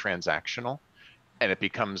very transactional, and it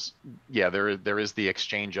becomes, there is the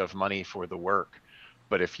exchange of money for the work.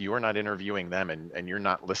 But if you are not interviewing them and you're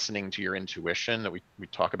not listening to your intuition that we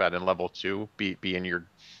talk about in level 2, be in your,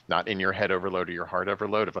 not in your head overload or your heart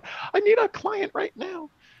overload of, I need a client right now.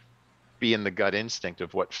 Be in the gut instinct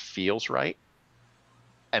of what feels right,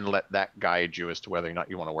 and let that guide you as to whether or not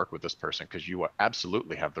you want to work with this person, because you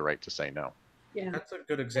absolutely have the right to say no. Yeah, that's a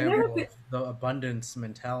good example of the abundance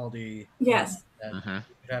mentality. Yes. And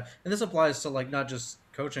this applies to like not just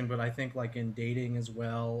coaching, but I think like in dating as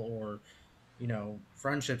well, or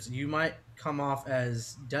friendships. You might come off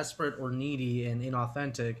as desperate or needy and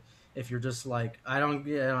inauthentic if you're just like, I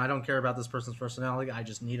don't care about this person's personality. I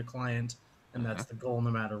just need a client, and that's the goal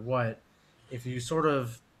no matter what. If you sort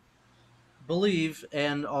of believe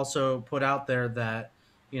and also put out there that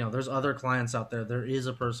there's other clients out there is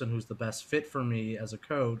a person who's the best fit for me as a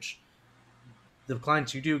coach, the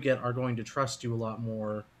clients you do get are going to trust you a lot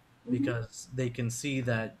more because they can see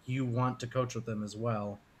that you want to coach with them as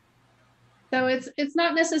well. So it's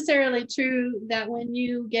not necessarily true that when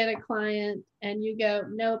you get a client and you go,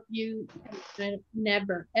 nope, I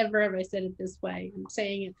never, ever have I said it this way. I'm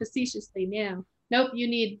saying it facetiously now. Nope, you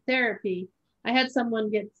need therapy. I had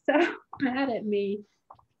someone get so mad at me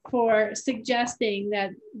for suggesting that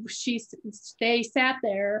they sat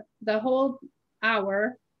there the whole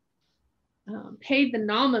hour, paid the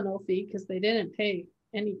nominal fee because they didn't pay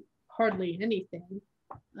hardly anything.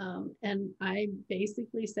 And I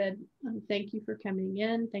basically said, thank you for coming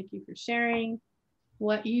in. Thank you for sharing.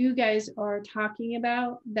 What you guys are talking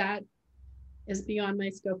about, that is beyond my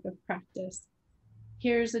scope of practice.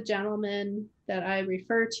 Here's a gentleman that I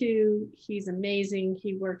refer to. He's amazing.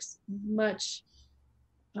 He works much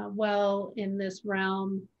well in this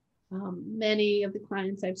realm. Many of the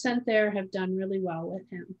clients I've sent there have done really well with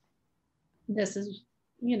him. This is,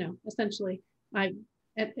 essentially,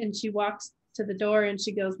 and she walks to the door and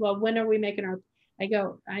she goes, well, when are we making I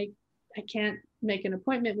go, I can't make an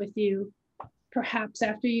appointment with you. Perhaps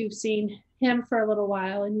after you've seen him for a little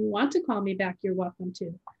while and you want to call me back, you're welcome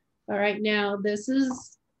to. All right, now this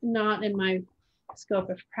is not in my scope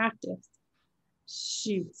of practice.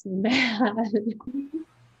 She was mad.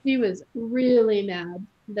 She was really mad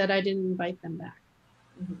that I didn't invite them back.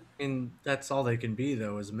 And that's all they can be,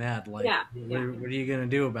 though, is mad. Like, what are you gonna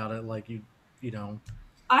do about it? Like,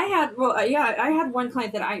 I had one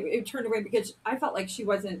client that I turned away because I felt like she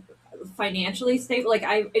wasn't financially stable. Like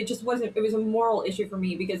it just wasn't. It was a moral issue for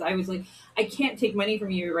me because I was like, I can't take money from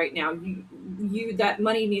you right now. You that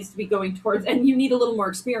money needs to be going towards, and you need a little more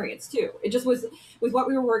experience too. It just was with what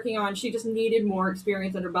we were working on. She just needed more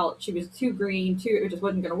experience under her belt. She was too green. It just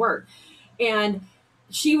wasn't going to work, and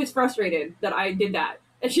she was frustrated that I did that.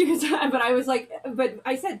 And she was, but I was like, but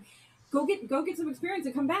I said, go get some experience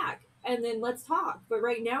and come back. And then let's talk. But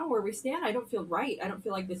right now, where we stand, I don't feel right. I don't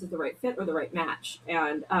feel like this is the right fit or the right match.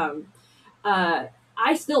 And I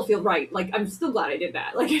I still feel right. Like, I'm still glad I did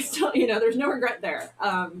that. Like, I still, there's no regret there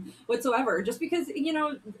whatsoever. Just because,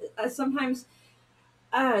 sometimes,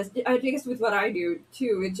 I guess with what I do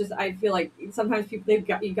too, it's just, I feel like sometimes people,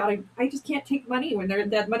 I just can't take money when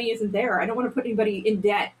that money isn't there. I don't want to put anybody in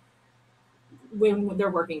debt when they're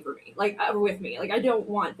working for me, like, with me. Like, I don't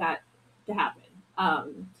want that to happen.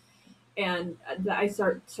 And I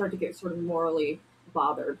start to get sort of morally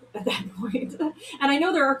bothered at that point. And I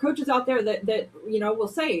know there are coaches out there that will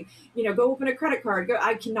say, go open a credit card.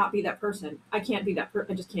 I cannot be that person. I can't be that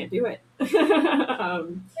I just can't do it. Yeah,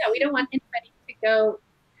 we don't want anybody to go.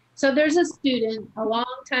 So there's a student a long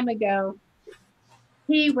time ago.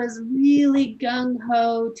 He was really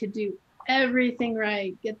gung-ho to do everything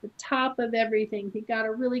right, get the top of everything. He got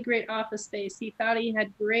a really great office space. He thought he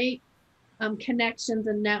had great connections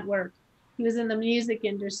and network. He was in the music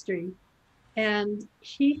industry, and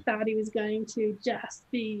he thought he was going to just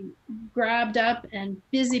be grabbed up and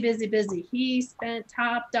busy. He spent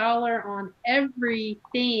top dollar on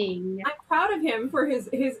everything. I'm proud of him for his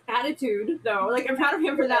attitude, though. Like, I'm proud of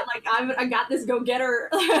him for that. Like, I got this go-getter.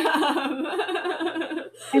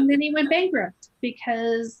 And then he went bankrupt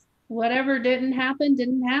because whatever didn't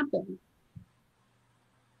happen.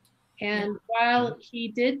 And while he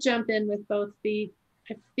did jump in with both feet,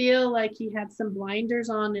 I feel like he had some blinders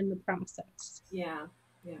on in the process. Yeah.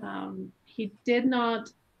 He did not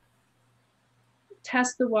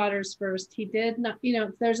test the waters first. He did not,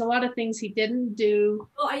 there's a lot of things he didn't do.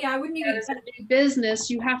 Well, yeah, I wouldn't even. As a new business,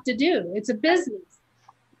 you have to do. It's a business.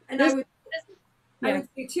 And I would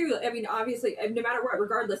say too, I mean, obviously, no matter what,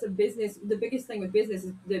 regardless of business, the biggest thing with business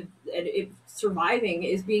is surviving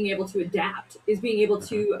is being able to adapt, is being able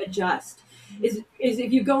to adjust. Is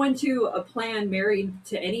if you go into a plan married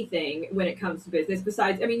to anything when it comes to business,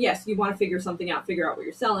 besides, I mean, yes, you want to figure something out, figure out what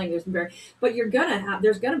you're selling. There's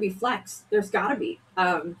there's gonna be flex. There's gotta be.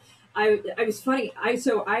 I was funny.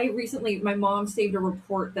 I recently, my mom saved a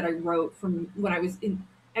report that I wrote from when I was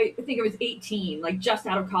I think I was 18, like just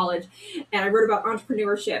out of college, and I wrote about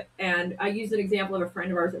entrepreneurship. And I used an example of a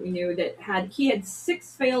friend of ours that we knew that he had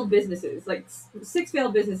 6 failed businesses, like 6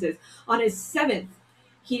 failed businesses. On his 7th,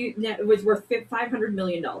 he was worth $500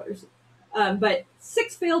 million. But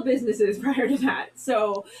 6 failed businesses prior to that.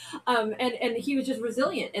 So, and he was just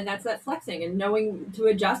resilient, and that's that flexing and knowing to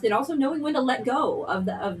adjust, and also knowing when to let go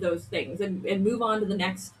of those things and move on to the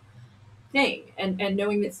next thing, and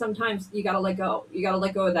knowing that sometimes you got to let go. You got to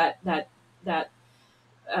let go of that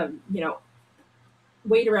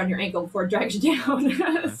weight around your ankle before it drags you down.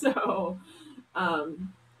 So,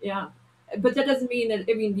 yeah, but that doesn't mean that,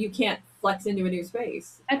 I mean, you can't flex into a new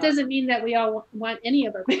space. That doesn't mean that we all want any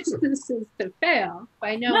of our businesses to fail.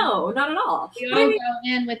 No, not at all. We all go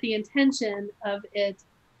in with the intention of it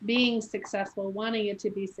being successful, wanting it to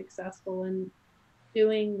be successful, and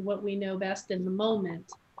doing what we know best in the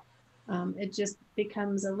moment. It just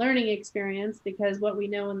becomes a learning experience, because what we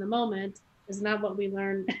know in the moment is not what we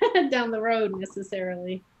learn down the road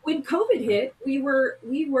necessarily. When COVID hit, we were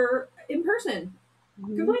in person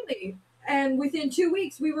completely, and within 2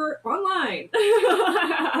 weeks we were online,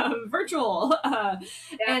 virtual,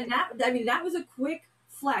 and that was a quick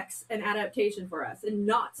flex and adaptation for us, and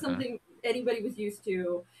not something anybody was used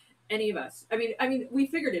to. Any of us. I mean, we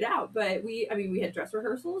figured it out, but we had dress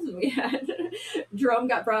rehearsals, and we had Jerome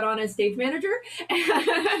got brought on as stage manager, and,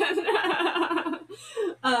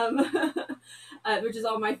 which is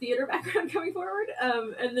all my theater background coming forward.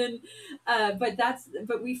 And then,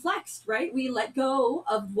 but we flexed, right? We let go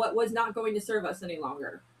of what was not going to serve us any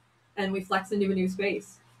longer, and we flexed into a new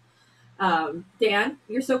space. Dan,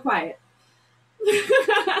 you're so quiet.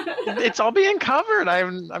 It's all being covered.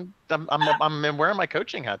 I'm wearing my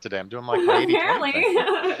coaching hat today. I'm doing like my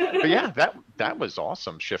 80/20 But yeah, that was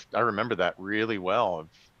awesome shift. I remember that really well, of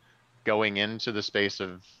going into the space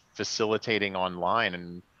of facilitating online,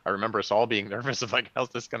 and I remember us all being nervous of like, how's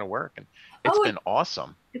this going to work? And it's been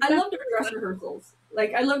awesome. I loved our dress rehearsals.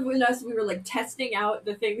 Like, I loved when we were like testing out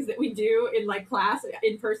the things that we do in like class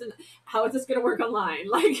in person. How is this going to work online?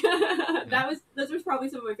 Like, those was probably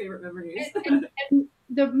some of my favorite memories. And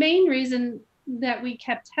the main reason that we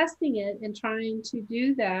kept testing it and trying to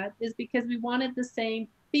do that is because we wanted the same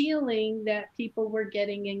feeling that people were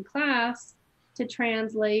getting in class to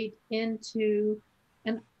translate into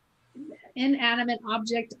an inanimate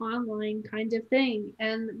object online kind of thing.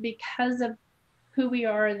 And because of who we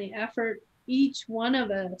are and the effort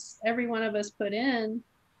every one of us put in,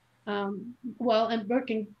 and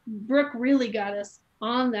Brooke really got us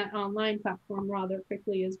on that online platform rather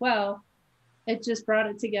quickly as well. It just brought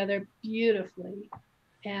it together beautifully.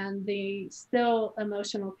 And the still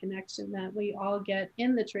emotional connection that we all get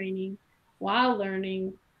in the training while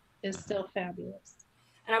learning is still fabulous.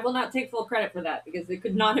 And I will not take full credit for that because it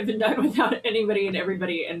could not have been done without anybody and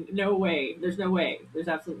everybody. And no way. There's no way. There's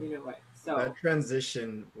absolutely no way. So that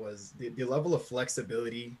transition was the level of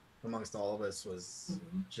flexibility amongst all of us was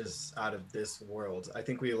just out of this world. I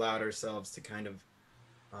think we allowed ourselves to kind of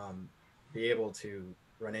be able to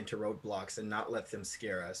run into roadblocks and not let them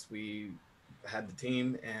scare us. We had the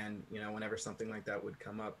team, and whenever something like that would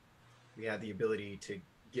come up, we had the ability to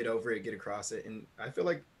get over it, get across it. And I feel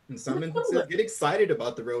like in some instances, get excited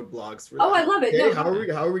about the roadblocks. I love it. Hey, no. How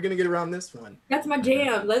are we going to get around this one? That's my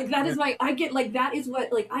jam. Like that is I get like, that is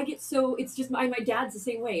what, like, I get so, it's just my dad's the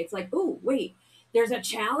same way. It's like, oh, wait, there's a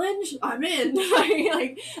challenge, I'm in.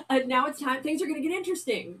 Now it's time, things are going to get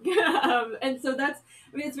interesting. And so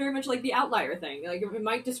it's very much like the outlier thing. Like it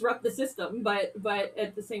might disrupt the system, but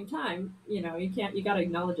at the same time, you got to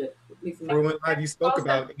acknowledge it. At least you spoke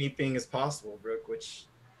about anything is possible, Brooke, which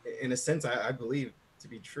in a sense, I believe to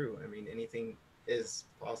be true. I mean, anything is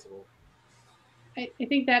possible. I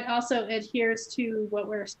think that also adheres to what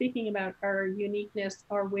we're speaking about, our uniqueness,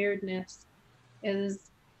 our weirdness, is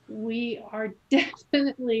we are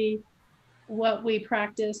definitely what we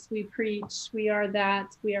practice, we preach, we are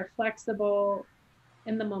that, we are flexible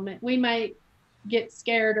in the moment. We might get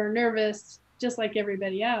scared or nervous just like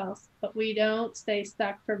everybody else, but we don't stay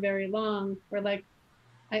stuck for very long. We're like,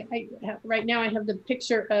 right now I have the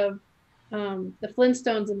picture of the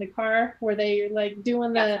Flintstones in the car where they like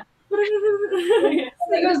doing the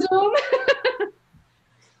Zoom.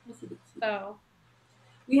 So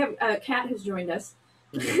we have Kat has joined us.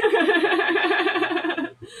 I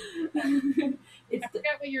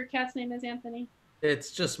forgot what your cat's name is, Anthony.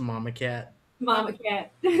 It's just Mama Cat. Mama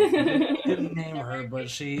Cat. Didn't name her, but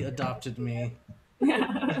she adopted me.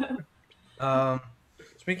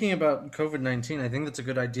 Speaking about COVID-19, I think that's a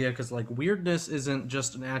good idea because like weirdness isn't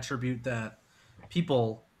just an attribute that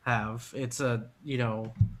people have. It's an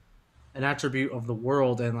attribute of the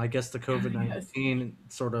world, and I guess the COVID-19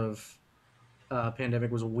 sort of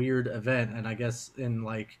pandemic was a weird event, and I guess in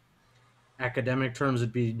like academic terms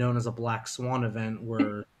it'd be known as a black swan event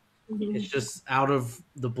where it's just out of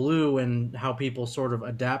the blue, and how people sort of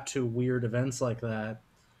adapt to weird events like that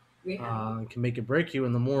can make it break you.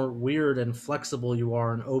 And the more weird and flexible you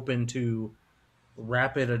are and open to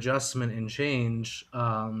rapid adjustment and change,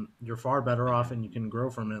 you're far better off, and you can grow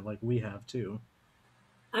from it like we have too.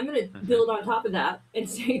 I'm going to build on top of that and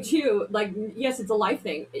say too, like, yes, it's a life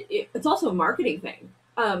thing. It's also a marketing thing.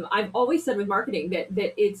 I've always said with marketing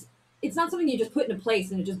that it's not something you just put in a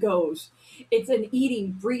place and it just goes. It's an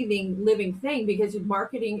eating, breathing, living thing because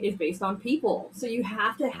marketing is based on people. So you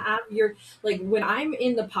have to have like when I'm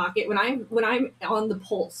in the pocket, when I'm on the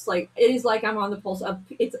pulse, like it is like I'm on the pulse of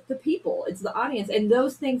it's the people, it's the audience, and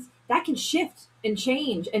those things that can shift and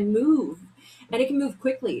change and move. And it can move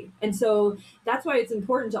quickly. And so that's why it's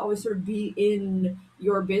important to always sort of be in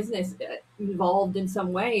your business involved in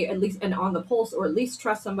some way, at least, and on the pulse, or at least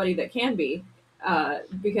trust somebody that can be,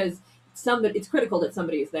 because it's critical that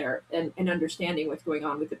somebody is there and understanding what's going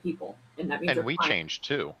on with the people. And that means we change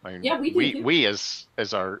too. I mean, yeah, we do too. We as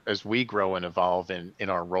we grow and evolve in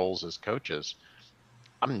our roles as coaches,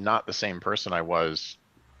 I'm not the same person I was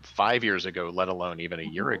 5 years ago, let alone even a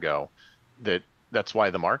year ago. That's why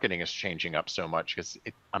the marketing is changing up so much, because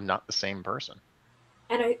I'm not the same person.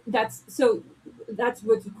 And that's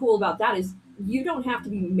what's cool about that is you don't have to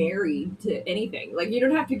be married to anything. Like you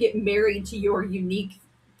don't have to get married to your unique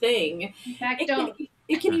thing. In fact,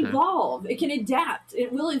 it can evolve. It can adapt.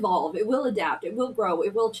 It will evolve. It will adapt. It will grow.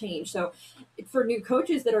 It will change. So for new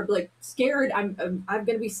coaches that are like scared, I'm going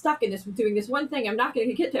to be stuck in doing this one thing. I'm not going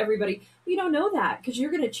to get to everybody. You don't know that because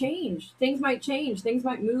you're going to change. Things might change. Things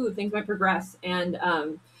might move. Things might progress. And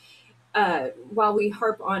while we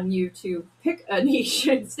harp on you to pick a niche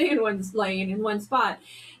and stay in one lane, in one spot,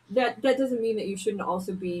 that doesn't mean that you shouldn't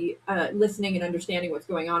also be listening and understanding what's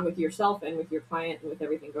going on with yourself and with your client and with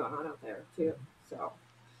everything going on out there too. So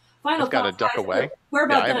final thoughts. Got to duck away. We're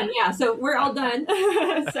about done. Yeah, so we're all done.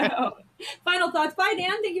 So final thoughts. Bye,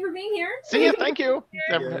 Dan. Thank you for being here. See you. Thank you.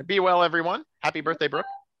 Be well, everyone. Happy birthday, Brooke.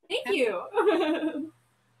 Thank you.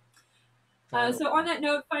 So on that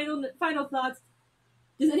note, final thoughts.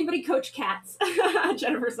 Does anybody coach cats?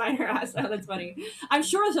 Jennifer Snyder asked. Oh, that's funny. I'm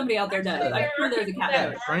sure somebody out there does. I'm sure there's a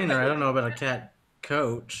cat trainer. I don't know about a cat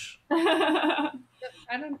coach. I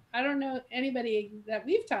don't know anybody that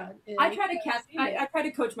we've taught. I try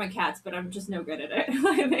to coach my cats, but I'm just no good at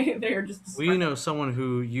it. They're just. We know someone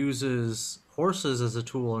who uses horses as a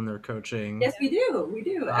tool in their coaching. Yes, we do. We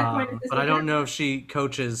do. But I don't know if she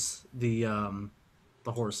coaches the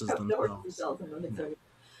horses themselves.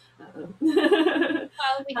 Well,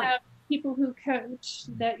 we have people who coach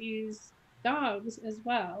that use dogs as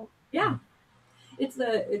well. Yeah, it's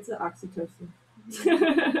the oxytocin.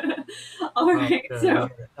 All right, so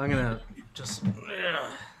I'm gonna just so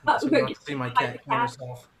not see my cat clean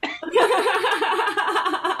herself.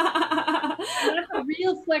 That's a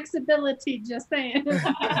real flexibility, just saying.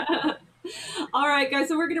 All right, guys,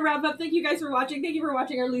 so we're going to wrap up. Thank you guys for watching. Thank you for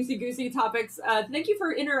watching our loosey-goosey topics. Thank you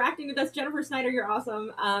for interacting with us. Jennifer Snyder, you're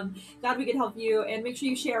awesome. Glad we could help you. And make sure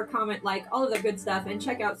you share, comment, like, all of that good stuff. And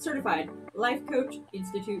check out Certified Life Coach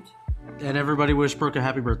Institute. And everybody wish Brooke a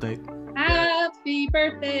happy birthday. Happy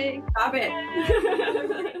birthday. Stop it.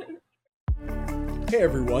 Hey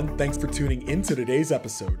everyone, thanks for tuning in to today's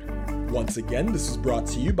episode. Once again, this was brought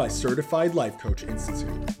to you by Certified Life Coach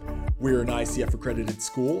Institute. We're an ICF accredited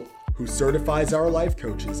school who certifies our life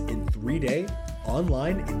coaches in 3-day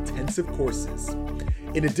online intensive courses.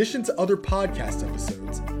 In addition to other podcast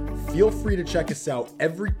episodes, feel free to check us out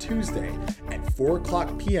every Tuesday at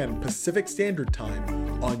 4:00 p.m. Pacific Standard Time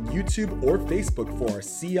on YouTube or Facebook for our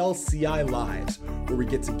CLCI Lives, where we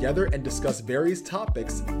get together and discuss various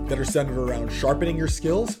topics that are centered around sharpening your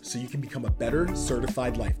skills so you can become a better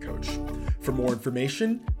certified life coach. For more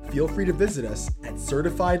information, feel free to visit us at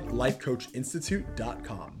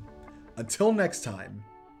certifiedlifecoachinstitute.com. Until next time,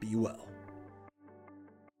 be well.